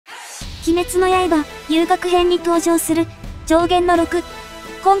鬼滅の刃、遊郭編に登場する、上弦の陸。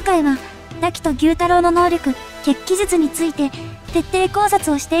今回は、堕姫と妓夫太郎の能力、血鬼術について、徹底考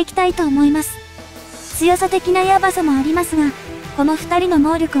察をしていきたいと思います。強さ的なヤバさもありますが、この二人の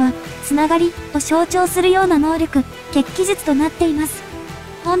能力は、つながりを象徴するような能力、血鬼術となっています。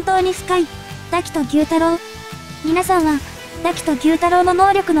本当に深い、堕姫と妓夫太郎。皆さんは、堕姫と妓夫太郎の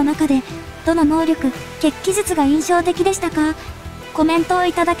能力の中で、どの能力、血鬼術が印象的でしたか？コメントを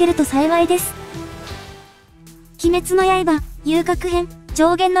いただけると幸いです。鬼滅の刃、遊郭編、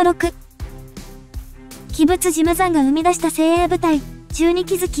上弦の陸。鬼物事務山が生み出した精鋭部隊、12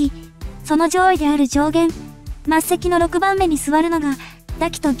機月、その上位である上弦、末席の6番目に座るのが、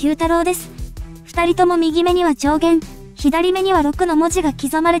堕姫と妓夫太郎です。二人とも右目には上弦、左目には6の文字が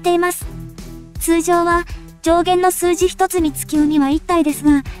刻まれています。通常は、上弦の数字一つにつき鬼は1体です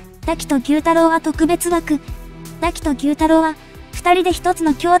が、堕姫と妓夫太郎は特別枠。堕姫と妓夫太郎は、二人で一つ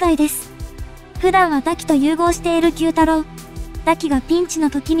の兄弟です。普段は堕姫と融合している妓夫太郎。堕姫がピンチの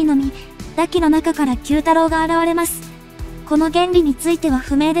時にのみ、堕姫の中から妓夫太郎が現れます。この原理については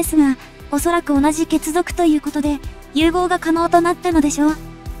不明ですが、おそらく同じ血族ということで、融合が可能となったのでしょう。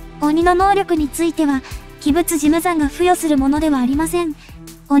鬼の能力については、鬼物事務山が付与するものではありません。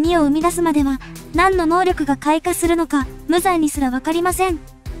鬼を生み出すまでは、何の能力が開花するのか、無残にすらわかりません。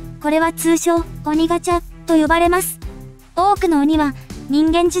これは通称、鬼ガチャ、と呼ばれます。多くの鬼は、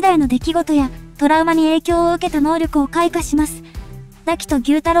人間時代の出来事や、トラウマに影響を受けた能力を開花します。堕姫と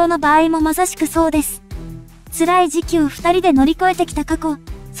妓夫太郎の場合もまさしくそうです。辛い時期を二人で乗り越えてきた過去、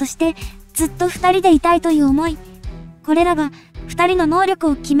そして、ずっと二人でいたいという思い。これらが、二人の能力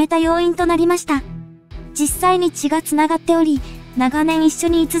を決めた要因となりました。実際に血が繋がっており、長年一緒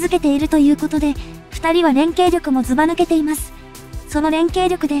に居続けているということで、二人は連携力もずば抜けています。その連携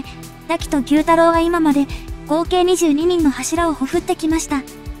力で、堕姫と妓夫太郎は今まで、合計22人の柱をほふってきました。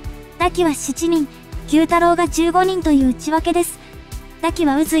堕姫は7人、妓夫太郎が15人という内訳です。堕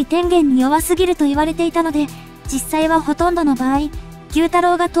姫は宇髄天元に弱すぎると言われていたので、実際はほとんどの場合、妓夫太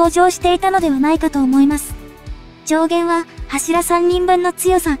郎が登場していたのではないかと思います。上弦は柱3人分の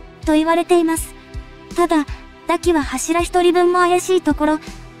強さと言われています。ただ、堕姫は柱1人分も怪しいところ、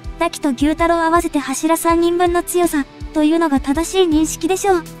堕姫と妓夫太郎合わせて柱3人分の強さというのが正しい認識でし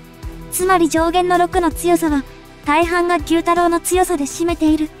ょう。つまり上弦の6の強さは、大半が妓夫太郎の強さで占めて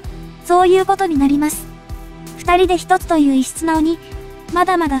いる。そういうことになります。二人で一つという異質な鬼、ま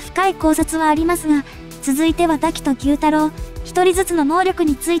だまだ深い考察はありますが、続いては堕姫と妓夫太郎、一人ずつの能力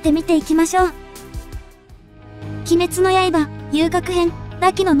について見ていきましょう。鬼滅の刃、遊郭編、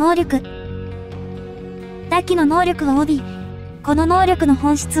堕姫の能力。堕姫の能力は帯。この能力の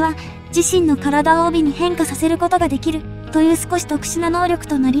本質は、自身の体を帯に変化させることができる、という少し特殊な能力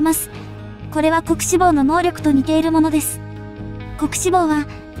となります。これは黒脂肪の能力と似ているものです。黒脂肪は、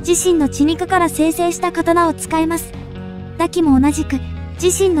自身の血肉から生成した刀を使います。堕姫も同じく、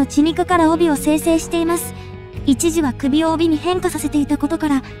自身の血肉から帯を生成しています。一時は首を帯に変化させていたことか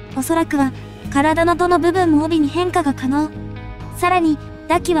ら、おそらくは、体のどの部分も帯に変化が可能。さらに、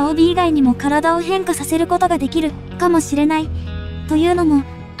堕姫は帯以外にも体を変化させることができる、かもしれない。というのも、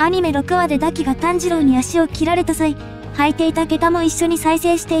アニメ6話で堕姫が炭治郎に足を切られた際、履いていた下駄も一緒に再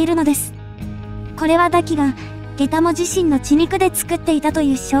生しているのです。これは堕姫が、下駄も自身の血肉で作っていたと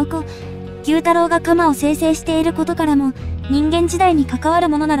いう証拠。妓夫太郎が鎌を生成していることからも、人間時代に関わる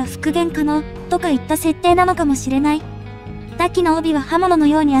ものなら復元可能、とかいった設定なのかもしれない。堕姫の帯は刃物の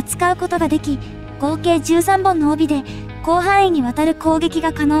ように扱うことができ、合計13本の帯で、広範囲にわたる攻撃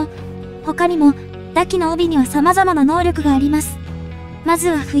が可能。他にも、堕姫の帯には様々な能力があります。まず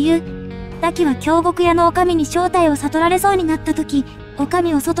は浮遊。堕姫は京極屋の女将に正体を悟られそうになった時、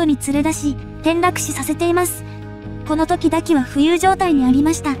女将を外に連れ出し、転落死させています。この時堕姫は浮遊状態にあり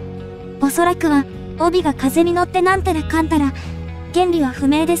ました。おそらくは、帯が風に乗ってなんたらかんたら、原理は不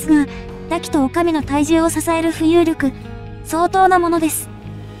明ですが、堕姫と女将の体重を支える浮遊力、相当なものです。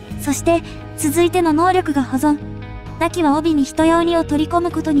そして、続いての能力が保存。堕姫は帯に人や鬼を取り込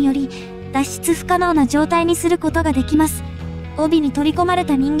むことにより、脱出不可能な状態にすることができます。帯に取り込まれ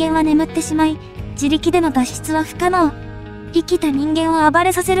た人間は眠ってしまい、自力での脱出は不可能。生きた人間を暴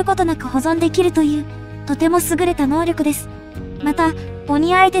れさせることなく保存できるという、とても優れた能力です。また、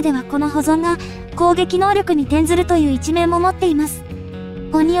鬼相手ではこの保存が攻撃能力に転ずるという一面も持っています。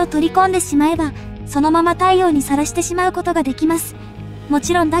鬼を取り込んでしまえば、そのまま太陽にさらしてしまうことができます。も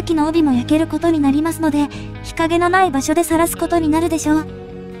ちろん堕姫の帯も焼けることになりますので、日陰のない場所でさらすことになるでしょう。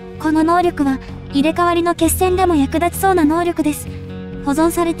この能力は、入れ替わりの決戦でも役立ちそうな能力です。保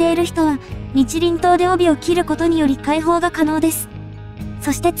存されている人は、日輪刀で帯を切ることにより解放が可能です。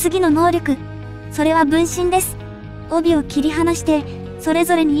そして次の能力。それは分身です。帯を切り離して、それ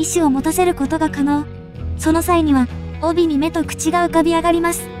ぞれに意志を持たせることが可能。その際には、帯に目と口が浮かび上がり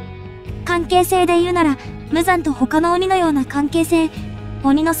ます。関係性で言うなら、無惨と他の鬼のような関係性、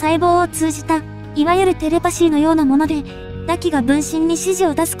鬼の細胞を通じた、いわゆるテレパシーのようなもので、堕姫が分身に指示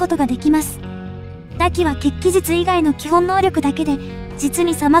を出すことができます。堕姫は血鬼術以外の基本能力だけで、実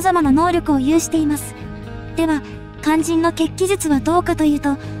に様々な能力を有しています。では、肝心の血鬼術はどうかという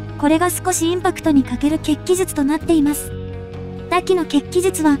と、これが少しインパクトに欠ける血鬼術となっています。堕姫の血鬼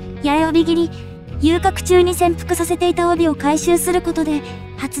術は、八重帯切り、遊郭中に潜伏させていた帯を回収することで、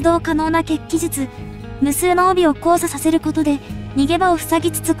発動可能な血鬼術、無数の帯を交差させることで、逃げ場を塞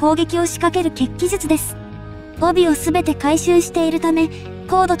ぎつつ攻撃を仕掛ける血鬼術です。帯をすべて回収しているため、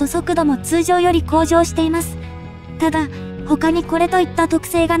高度と速度も通常より向上しています。ただ、他にこれといった特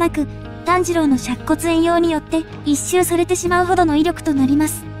性がなく、炭治郎の尺骨炎用によって一周されてしまうほどの威力となりま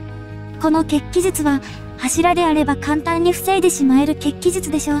す。この血鬼術は、柱であれば簡単に防いでしまえる血鬼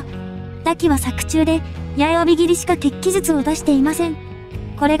術でしょう。堕姫は作中で、八重帯切りしか血鬼術を出していません。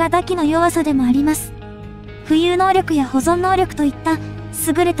これが堕姫の弱さでもあります。浮遊能力や保存能力といった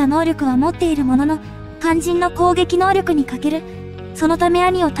優れた能力は持っているものの、肝心の攻撃能力に欠ける。そのため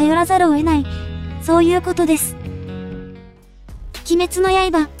兄を頼らざるを得ない。そういうことです。鬼滅の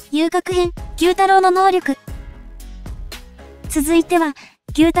刃、遊郭編、牛太郎の能力。続いては、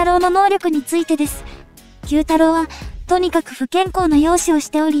牛太郎の能力についてです。牛太郎は、とにかく不健康な容姿を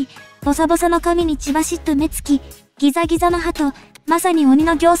しており、ボサボサの髪に血走った目つき、ギザギザの歯と、まさに鬼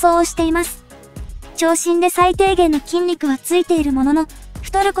の形相をしています。長身で最低限の筋肉はついているものの、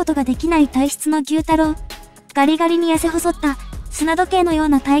太ることができない体質の牛太郎。ガリガリに痩せ細った砂時計のよう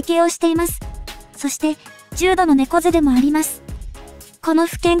な体型をしています。そして、重度の猫背でもあります。この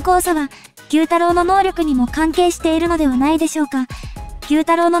不健康さは、牛太郎の能力にも関係しているのではないでしょうか。牛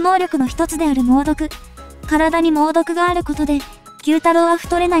太郎の能力の一つである猛毒。体に猛毒があることで、牛太郎は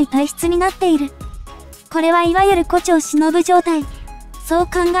太れない体質になっている。これはいわゆる胡蝶忍状態。そう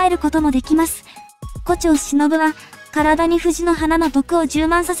考えることもできます。胡蝶忍は、体に藤の花の毒を充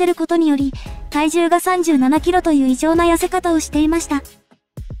満させることにより、体重が37キロという異常な痩せ方をしていました。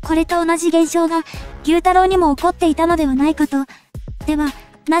これと同じ現象が、牛太郎にも起こっていたのではないかと。では、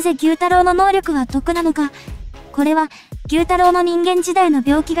なぜ牛太郎の能力は毒なのか。これは、牛太郎の人間時代の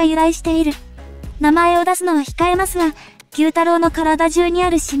病気が由来している。名前を出すのは控えますが、牛太郎の体中にあ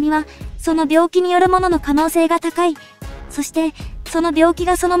るシミは、その病気によるものの可能性が高い。そして、その病気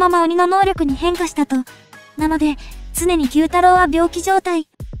がそのまま鬼の能力に変化したと。なので、常に牛太郎は病気状態。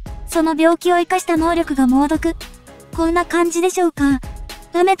その病気を生かした能力が猛毒。こんな感じでしょうか。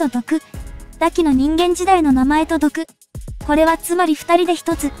梅と毒。堕姫の人間時代の名前と毒。これはつまり二人で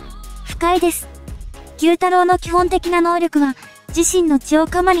一つ。深いです。牛太郎の基本的な能力は、自身の血を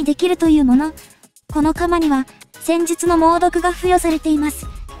鎌にできるというもの。この鎌には、戦術の猛毒が付与されています。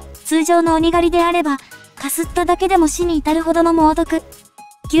通常の鬼狩りであれば、かすっただけでも死に至るほどの猛毒。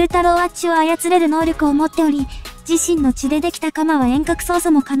牛太郎は血を操れる能力を持っており、自身の血でできた鎌は遠隔操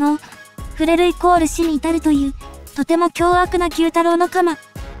作も可能。触れるイコール死に至るという、とても凶悪な牛太郎の鎌。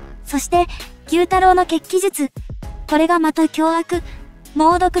そして、牛太郎の血鬼術。これがまた凶悪。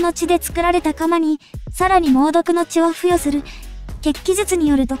猛毒の血で作られた鎌に、さらに猛毒の血を付与する。血鬼術に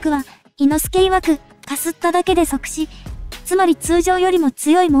よる毒は、伊之助曰く、かすっただけで即死。つまり通常よりも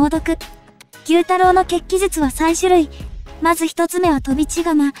強い猛毒。牛太郎の血鬼術は3種類。まず一つ目は飛び血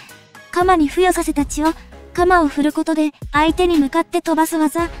鎌。鎌に付与させた血を、鎌を振ることで相手に向かって飛ばす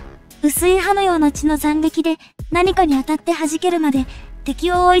技。薄い刃のような血の斬撃で何かに当たって弾けるまで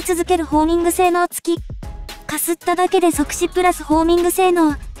敵を追い続けるホーミング性能付き。かすっただけで即死プラスホーミング性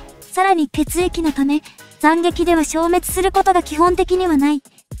能。さらに血液のため斬撃では消滅することが基本的にはない。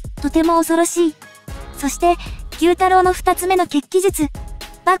とても恐ろしい。そして牛太郎の2つ目の血鬼術。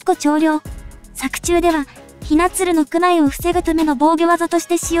バッコ長領。作中ではひな鶴の苦内を防ぐための防御技とし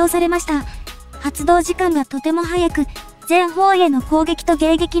て使用されました。発動時間がとても早く、全方位への攻撃と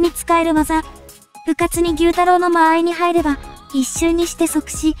迎撃に使える技。不活に牛太郎の間合いに入れば、一瞬にして即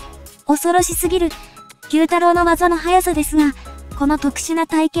死。恐ろしすぎる。牛太郎の技の速さですが、この特殊な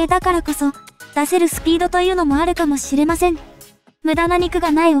体型だからこそ、出せるスピードというのもあるかもしれません。無駄な肉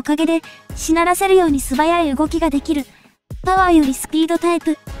がないおかげで、しならせるように素早い動きができる。パワーよりスピードタイ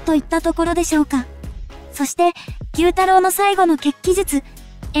プ、といったところでしょうか。そして、牛太郎の最後の血鬼術。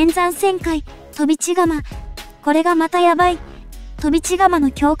演算旋回。飛び血鎌。これがまたやばい。飛び血鎌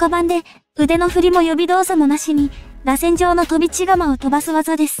の強化版で、腕の振りも予備動作もなしに、螺旋状の飛び血鎌を飛ばす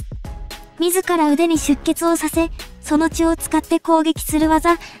技です。自ら腕に出血をさせ、その血を使って攻撃する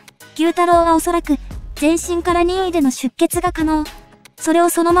技。牛太郎はおそらく、全身から任意での出血が可能。それを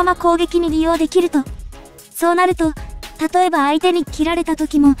そのまま攻撃に利用できると。そうなると、例えば相手に切られた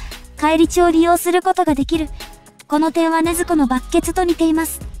時も、返り血を利用することができる。この点は禰豆子の抜血と似ていま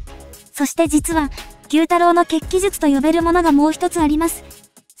す。そして実は、牛太郎の血鬼術と呼べるものがもう一つあります。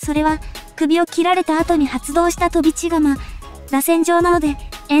それは、首を切られた後に発動した飛び血釜。螺旋状なので、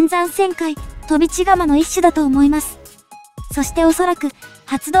演算旋回、飛び血釜の一種だと思います。そしておそらく、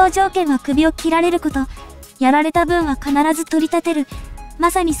発動条件は首を切られること。やられた分は必ず取り立てる。ま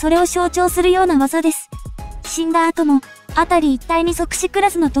さにそれを象徴するような技です。死んだ後も、辺り一帯に即死ク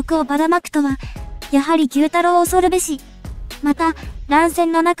ラスの毒をばらまくとは、やはり牛太郎を恐るべし。また、乱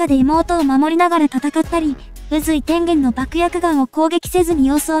戦の中で妹を守りながら戦ったり、宇髄天元の爆薬ガンを攻撃せずに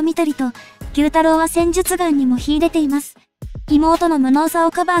様子を見たりと、牛太郎は戦術眼にも秀でています。妹の無能さ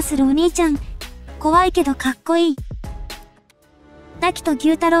をカバーするお兄ちゃん。怖いけどかっこいい。堕姫と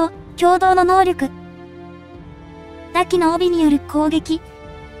牛太郎、共同の能力。堕姫の帯による攻撃、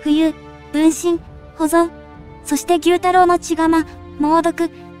浮遊、分身、保存、そして牛太郎の血釜、猛毒。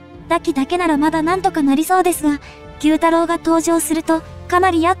堕姫だけならまだなんとかなりそうですが、牛太郎が登場すると、か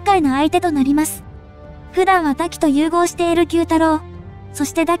なり厄介な相手となります。普段は堕姫と融合している牛太郎、そ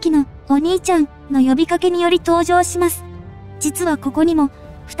して堕姫のお兄ちゃんの呼びかけにより登場します。実はここにも、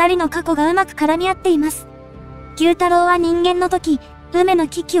二人の過去がうまく絡み合っています。牛太郎は人間の時、梅の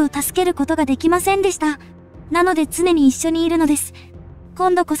危機を助けることができませんでした。なので常に一緒にいるのです。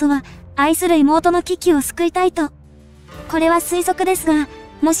今度こそは、愛する妹の危機を救いたいと。これは推測ですが、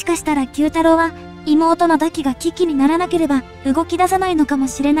もしかしたら牛太郎は、妹の堕姫が危機にならなければ動き出さないのかも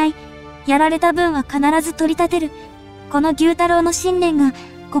しれない。やられた分は必ず取り立てる。この牛太郎の信念が、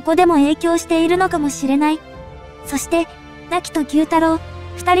ここでも影響しているのかもしれない。そして、堕姫と牛太郎、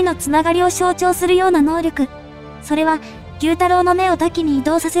二人のつながりを象徴するような能力。それは、牛太郎の目を堕姫に移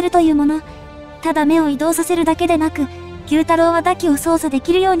動させるというもの。ただ目を移動させるだけでなく、牛太郎は堕姫を操作で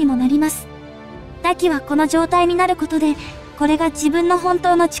きるようにもなります。堕姫はこの状態になることで、これが自分の本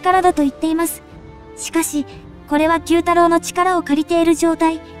当の力だと言っています。しかし、これは牛太郎の力を借りている状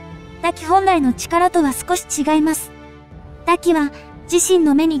態。堕姫本来の力とは少し違います。堕姫は、自身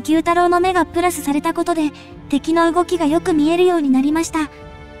の目に牛太郎の目がプラスされたことで、敵の動きがよく見えるようになりました。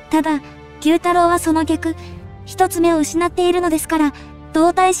ただ、牛太郎はその逆、一つ目を失っているのですから、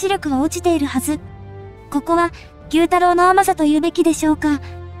動体視力は落ちているはず。ここは、牛太郎の甘さと言うべきでしょうか。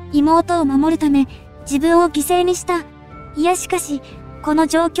妹を守るため、自分を犠牲にした。いやしかし、この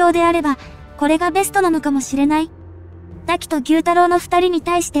状況であれば、これがベストなのかもしれない。堕姫と牛太郎の二人に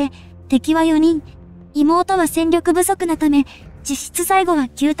対して、敵は4人。妹は戦力不足なため、実質最後は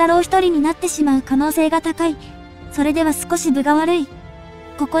牛太郎一人になってしまう可能性が高い。それでは少し分が悪い。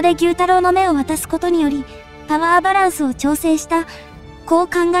ここで牛太郎の目を渡すことにより、パワーバランスを調整した。こう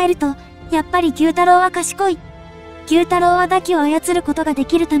考えると、やっぱり牛太郎は賢い。牛太郎は堕姫を操ることがで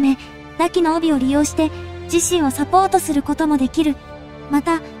きるため、堕姫の帯を利用して、自身をサポートすることもできる。ま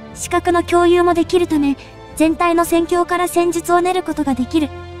た、視覚の共有もできるため、全体の戦況から戦術を練ることができる。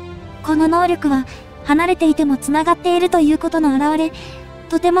この能力は、離れていても繋がっているということの表れ、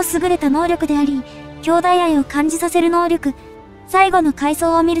とても優れた能力であり、兄弟愛を感じさせる能力。最後の回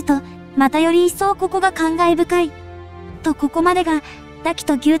想を見ると、またより一層ここが感慨深い。とここまでが、堕姫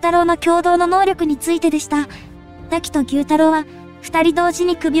と牛太郎の共同の能力についてでした。堕姫と牛太郎は、二人同時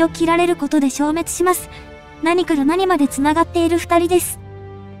に首を切られることで消滅します。何から何まで繋がっている二人です。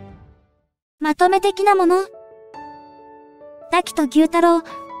まとめ的なもの。堕姫と牛太郎、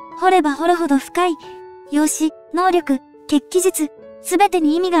掘れば掘るほど深い、容姿、能力、血鬼術、すべて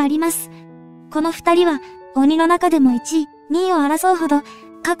に意味があります。この二人は、鬼の中でも1位、2位を争うほど、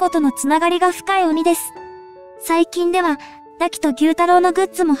過去とのつながりが深い鬼です。最近では、堕姫と牛太郎のグ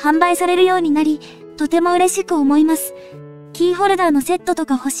ッズも販売されるようになり、とても嬉しく思います。キーホルダーのセットと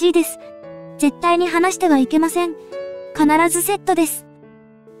か欲しいです。絶対に離してはいけません。必ずセットです。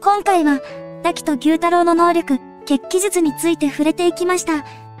今回は、堕姫と牛太郎の能力、血鬼術について触れていきました。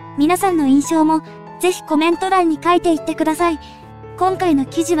皆さんの印象も、ぜひコメント欄に書いていってください。今回の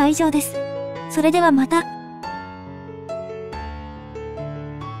記事は以上です。それではまた。